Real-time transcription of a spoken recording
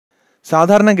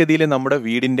സാധാരണഗതിയിൽ നമ്മുടെ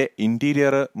വീടിന്റെ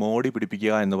ഇന്റീരിയർ മോടി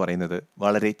പിടിപ്പിക്കുക എന്ന് പറയുന്നത്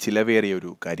വളരെ ചിലവേറിയ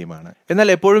ഒരു കാര്യമാണ്. എന്നാൽ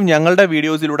എപ്പോഴും ഞങ്ങളുടെ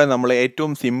വീഡിയോസിലൂടെ നമ്മൾ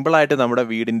ഏറ്റവും സിമ്പിളായിട്ട് നമ്മുടെ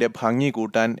വീടിന്റെ ഭംഗി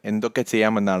കൂട്ടാൻ എന്തൊക്കെ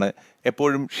ചെയ്യാമെന്നാണ്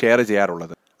എപ്പോഴും ഷെയർ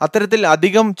ചെയ്യാറുള്ളത്. അത്തരത്തിൽ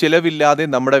അധികം ചിലവില്ലാതെ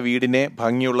നമ്മുടെ വീടിനെ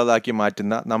ഭംഗിയുള്ളതാക്കി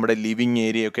മാറ്റുന്ന, നമ്മുടെ ലിവിങ്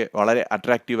ഏരിയയൊക്കെ വളരെ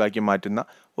അട്രാക്റ്റീവാക്കി മാറ്റുന്ന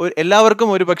എല്ലാവർക്കും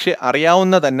ഒരു പക്ഷേ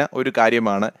അറിയാവുന്ന തന്നെ ഒരു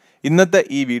കാര്യമാണ് ഇന്നത്തെ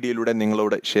ഈ വീഡിയോയിലൂടെ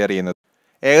നിങ്ങളോട് ഷെയർ ചെയ്യുന്നത്.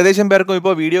 ഏകദേശം പേർക്കും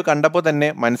ഇപ്പോൾ വീഡിയോ കണ്ടപ്പോൾ തന്നെ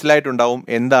മനസ്സിലായിട്ടുണ്ടാവും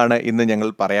എന്താണ് ഇന്ന് ഞങ്ങൾ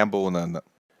പറയാൻ പോകുന്നതെന്ന്.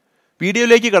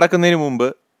 വീഡിയോയിലേക്ക് കടക്കുന്നതിന് മുമ്പ്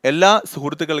എല്ലാ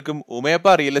സുഹൃത്തുക്കൾക്കും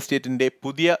ഉമയപ്പ റിയൽ എസ്റ്റേറ്റിന്റെ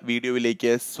പുതിയ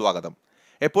വീഡിയോയിലേക്ക് സ്വാഗതം.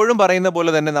 എപ്പോഴും പറയുന്ന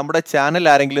പോലെ തന്നെ നമ്മുടെ ചാനൽ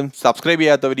ആരെങ്കിലും സബ്സ്ക്രൈബ്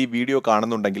ചെയ്യാത്തവർ ഈ വീഡിയോ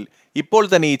കാണുന്നുണ്ടെങ്കിൽ ഇപ്പോൾ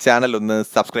തന്നെ ഈ ചാനൽ ഒന്ന്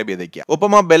സബ്സ്ക്രൈബ് ചെയ്തേക്കുക.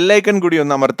 ഒപ്പം ആ ബെല്ലൈക്കൺ കൂടി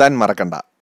ഒന്ന് അമർത്താൻ മറക്കണ്ട.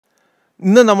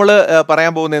 ഇന്ന് നമ്മൾ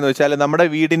പറയാൻ പോകുന്നതെന്ന് വെച്ചാൽ നമ്മുടെ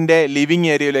വീടിൻ്റെ ലിവിങ്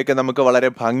ഏരിയയിലേക്ക് നമുക്ക് വളരെ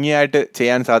ഭംഗിയായിട്ട്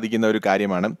ചെയ്യാൻ സാധിക്കുന്ന ഒരു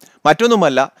കാര്യമാണ്.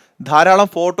 മറ്റൊന്നുമല്ല, ധാരാളം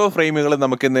ഫോട്ടോ ഫ്രെയിമുകൾ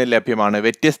നമുക്കിന്ന് ലഭ്യമാണ്.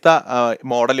 വ്യത്യസ്ത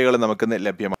മോഡലുകൾ നമുക്കിന്ന്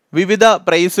ലഭ്യമാണ്. വിവിധ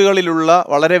പ്രൈസുകളിലുള്ള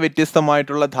വളരെ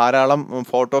വ്യത്യസ്തമായിട്ടുള്ള ധാരാളം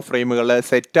ഫോട്ടോ ഫ്രെയിമുകൾ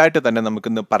സെറ്റായിട്ട് തന്നെ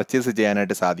നമുക്കിന്ന് പർച്ചേസ്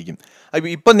ചെയ്യാനായിട്ട് സാധിക്കും.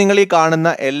 ഇപ്പം നിങ്ങൾ ഈ കാണുന്ന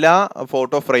എല്ലാ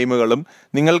ഫോട്ടോ ഫ്രെയിമുകളും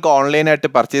നിങ്ങൾക്ക് ഓൺലൈനായിട്ട്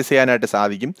പർച്ചേസ് ചെയ്യാനായിട്ട്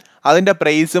സാധിക്കും. അതിൻ്റെ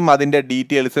പ്രൈസും അതിൻ്റെ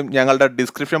ഡീറ്റെയിൽസും ഞങ്ങളുടെ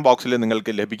ഡിസ്ക്രിപ്ഷൻ ബോക്സിൽ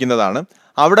നിങ്ങൾക്ക് ലഭിക്കുന്നതാണ്.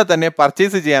 അവിടെ തന്നെ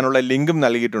പർച്ചേസ് ചെയ്യാനുള്ള ലിങ്കും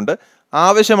നൽകിയിട്ടുണ്ട്.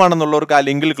 ആവശ്യമാണെന്നുള്ളവർക്ക് ആ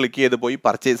ലിങ്കിൽ ക്ലിക്ക് ചെയ്ത് പോയി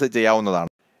പർച്ചേസ് ചെയ്യാവുന്നതാണ്.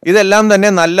 ഇതെല്ലാം തന്നെ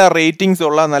നല്ല റേറ്റിംഗ്സ്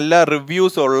ഉള്ള, നല്ല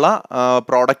റിവ്യൂസ് ഉള്ള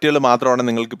പ്രോഡക്റ്റുകൾ മാത്രമാണ്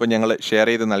നിങ്ങൾക്കിപ്പോൾ ഞങ്ങൾ ഷെയർ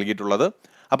ചെയ്ത് നൽകിയിട്ടുള്ളത്.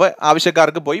 അപ്പോൾ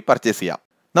ആവശ്യക്കാർക്ക് പോയി പർച്ചേസ് ചെയ്യാം.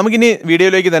 നമുക്കിനി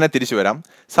വീഡിയോയിലേക്ക് തന്നെ തിരിച്ചു വരാം.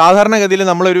 സാധാരണഗതിയിൽ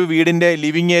നമ്മളൊരു വീടിൻ്റെ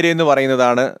ലിവിങ് ഏരിയ എന്ന്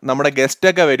പറയുന്നതാണ് നമ്മുടെ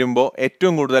ഗസ്റ്റൊക്കെ വരുമ്പോൾ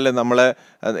ഏറ്റവും കൂടുതൽ നമ്മൾ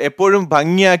എപ്പോഴും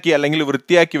ഭംഗിയാക്കി അല്ലെങ്കിൽ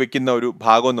വൃത്തിയാക്കി വെക്കുന്ന ഒരു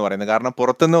ഭാഗം എന്ന് പറയുന്നത്. കാരണം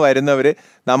പുറത്തുനിന്ന് വരുന്നവർ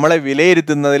നമ്മളെ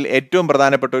വിലയിരുത്തുന്നതിൽ ഏറ്റവും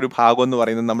പ്രധാനപ്പെട്ട ഒരു ഭാഗം എന്ന്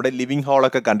പറയുന്നത് നമ്മുടെ ലിവിങ്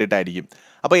ഹാളൊക്കെ കണ്ടിട്ടായിരിക്കും.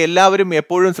 അപ്പോൾ എല്ലാവരും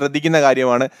എപ്പോഴും ശ്രദ്ധിക്കുന്ന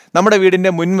കാര്യമാണ് നമ്മുടെ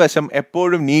വീടിൻ്റെ മുൻവശം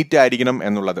എപ്പോഴും നീറ്റ് ആയിരിക്കണം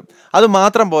എന്നുള്ളത്. അത്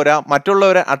മാത്രം പോരാ,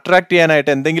 മറ്റുള്ളവരെ അട്രാക്ട്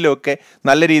ചെയ്യാനായിട്ട് എന്തെങ്കിലുമൊക്കെ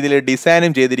നല്ല രീതിയിൽ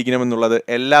ഡിസൈനും ചെയ്തിരിക്കണം എന്നുള്ളത്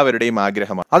എല്ലാവരുടെയും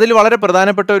ആഗ്രഹമാണ്. അതിൽ വളരെ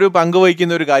പ്രധാനപ്പെട്ട ഒരു പങ്ക്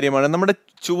വഹിക്കുന്ന ഒരു കാര്യമാണ് നമ്മുടെ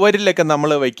ചുവരിലൊക്കെ നമ്മൾ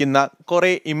വയ്ക്കുന്ന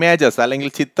കുറേ ഇമേജസ് അല്ലെങ്കിൽ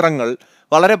ചിത്രങ്ങൾ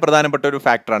വളരെ പ്രധാനപ്പെട്ട ഒരു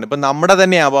ഫാക്ടറാണ്. ഇപ്പം നമ്മുടെ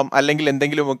തന്നെ ആവാം, അല്ലെങ്കിൽ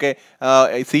എന്തെങ്കിലുമൊക്കെ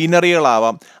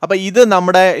സീനറികളാവാം. അപ്പം ഇത്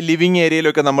നമ്മുടെ ലിവിങ്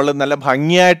ഏരിയയിലൊക്കെ നമ്മൾ നല്ല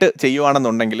ഭംഗിയായിട്ട്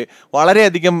ചെയ്യുവാണെന്നുണ്ടെങ്കിൽ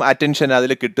വളരെയധികം അറ്റൻഷൻ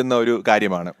അതിൽ കിട്ടുന്ന ഒരു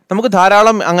കാര്യമാണ്. നമുക്ക്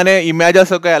ധാരാളം അങ്ങനെ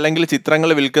ഇമേജസൊക്കെ അല്ലെങ്കിൽ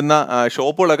ചിത്രങ്ങൾ വിൽക്കുന്ന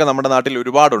ഷോപ്പുകളൊക്കെ നമ്മുടെ നാട്ടിൽ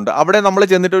ഒരുപാടുണ്ട്. അവിടെ നമ്മൾ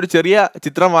ചെന്നിട്ട് ഒരു ചെറിയ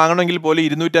ചിത്രം വാങ്ങണമെങ്കിൽ പോലും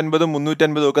 250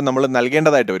 350 ഒക്കെ നമ്മൾ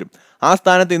നൽകേണ്ടതായിട്ട് വരും. ആ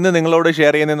സ്ഥാനത്ത് ഇന്ന് നിങ്ങളോട്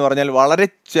ഷെയർ ചെയ്യുന്നതെന്ന് പറഞ്ഞാൽ വളരെ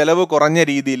ചിലവ് കുറഞ്ഞ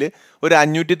രീതിയിൽ ഒരു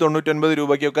 599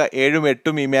 രൂപയ്ക്കൊക്കെ 7ഉം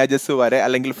 8ഉം ഇമേജസ് വരെ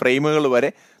അല്ലെങ്കിൽ ഫ്രെയിമുകൾ വരെ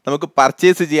നമുക്ക്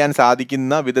പർച്ചേസ് ചെയ്യാൻ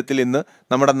സാധിക്കുന്ന വിധത്തിൽ ഇന്ന്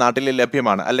നമ്മുടെ നാട്ടിൽ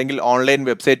ലഭ്യമാണ്, അല്ലെങ്കിൽ ഓൺലൈൻ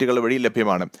വെബ്സൈറ്റുകൾ വഴി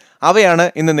ലഭ്യമാണ്. അവയാണ്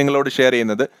ഇന്ന് നിങ്ങളോട് ഷെയർ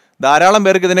ചെയ്യുന്നത്. ധാരാളം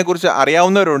പേർക്ക് ഇതിനെക്കുറിച്ച്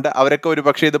അറിയാവുന്നവരുണ്ട്, അവരൊക്കെ ഒരു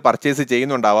പക്ഷേ ഇത് പർച്ചേസ്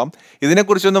ചെയ്യുന്നുണ്ടാവാം.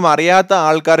 ഇതിനെക്കുറിച്ചൊന്നും അറിയാത്ത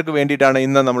ആൾക്കാർക്ക് വേണ്ടിയിട്ടാണ്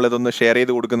ഇന്ന് നമ്മളിതൊന്ന് ഷെയർ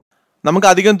ചെയ്ത് കൊടുക്കുന്നത്. നമുക്ക്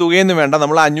അധികം തുകയൊന്നും വേണ്ട.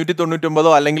 നമ്മൾ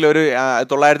 599 അല്ലെങ്കിൽ ഒരു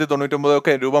 999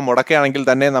 ഒക്കെ രൂപ മുടക്കുകയാണെങ്കിൽ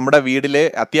തന്നെ നമ്മുടെ വീട്ടിൽ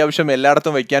അത്യാവശ്യം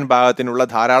എല്ലായിടത്തും വയ്ക്കാൻ പാകത്തിനുള്ള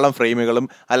ധാരാളം ഫ്രെയിമുകളും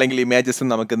അല്ലെങ്കിൽ ഇമേജസും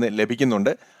നമുക്കിന്ന്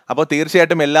ലഭിക്കുന്നുണ്ട്. അപ്പോൾ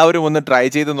തീർച്ചയായിട്ടും എല്ലാവരും ഒന്ന് ട്രൈ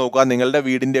ചെയ്ത് നോക്കുക. നിങ്ങളുടെ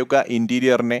വീടിൻ്റെയൊക്കെ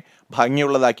ഇൻറ്റീരിയറിനെ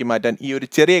ഭംഗിയുള്ളതാക്കി മാറ്റാൻ ഈ ഒരു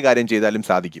ചെറിയ കാര്യം ചെയ്താലും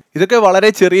സാധിക്കും. ഇതൊക്കെ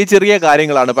വളരെ ചെറിയ ചെറിയ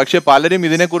കാര്യങ്ങളാണ്, പക്ഷേ പലരും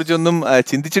ഇതിനെക്കുറിച്ചൊന്നും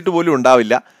ചിന്തിച്ചിട്ട് പോലും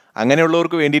ഉണ്ടാവില്ല.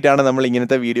 അങ്ങനെയുള്ളവർക്ക് വേണ്ടിയിട്ടാണ് നമ്മൾ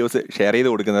ഇങ്ങനത്തെ വീഡിയോസ് ഷെയർ ചെയ്ത്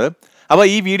കൊടുക്കുന്നത്. അപ്പോൾ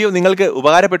ഈ വീഡിയോ നിങ്ങൾക്ക്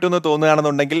ഉപകാരപ്പെട്ടു എന്ന്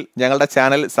തോന്നുകയാണെന്നുണ്ടെങ്കിൽ ഞങ്ങളുടെ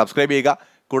ചാനൽ സബ്സ്ക്രൈബ് ചെയ്യുക.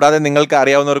 കൂടാതെ നിങ്ങൾക്ക്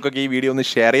അറിയാവുന്നവർക്കൊക്കെ ഈ വീഡിയോ ഒന്ന്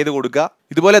ഷെയർ ചെയ്ത് കൊടുക്കുക.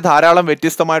 ഇതുപോലെ ധാരാളം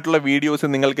വ്യത്യസ്തമായിട്ടുള്ള വീഡിയോസ്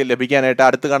നിങ്ങൾക്ക് ലഭിക്കാനായിട്ട്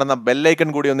അടുത്ത് കാണുന്ന ബെല്ലൈക്കൺ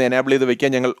കൂടി ഒന്ന് എനേബിൾ ചെയ്ത്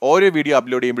വെക്കുക. ഞങ്ങൾ ഓരോ വീഡിയോ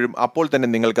അപ്ലോഡ് ചെയ്യുമ്പോഴും അപ്പോൾ തന്നെ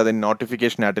നിങ്ങൾക്കത്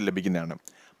നോട്ടിഫിക്കേഷനായിട്ട് ലഭിക്കുന്നതാണ്.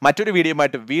 മറ്റൊരു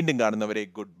വീഡിയോയുമായിട്ട് വീണ്ടും കാണുന്നവരെ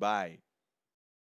ഗുഡ് ബൈ.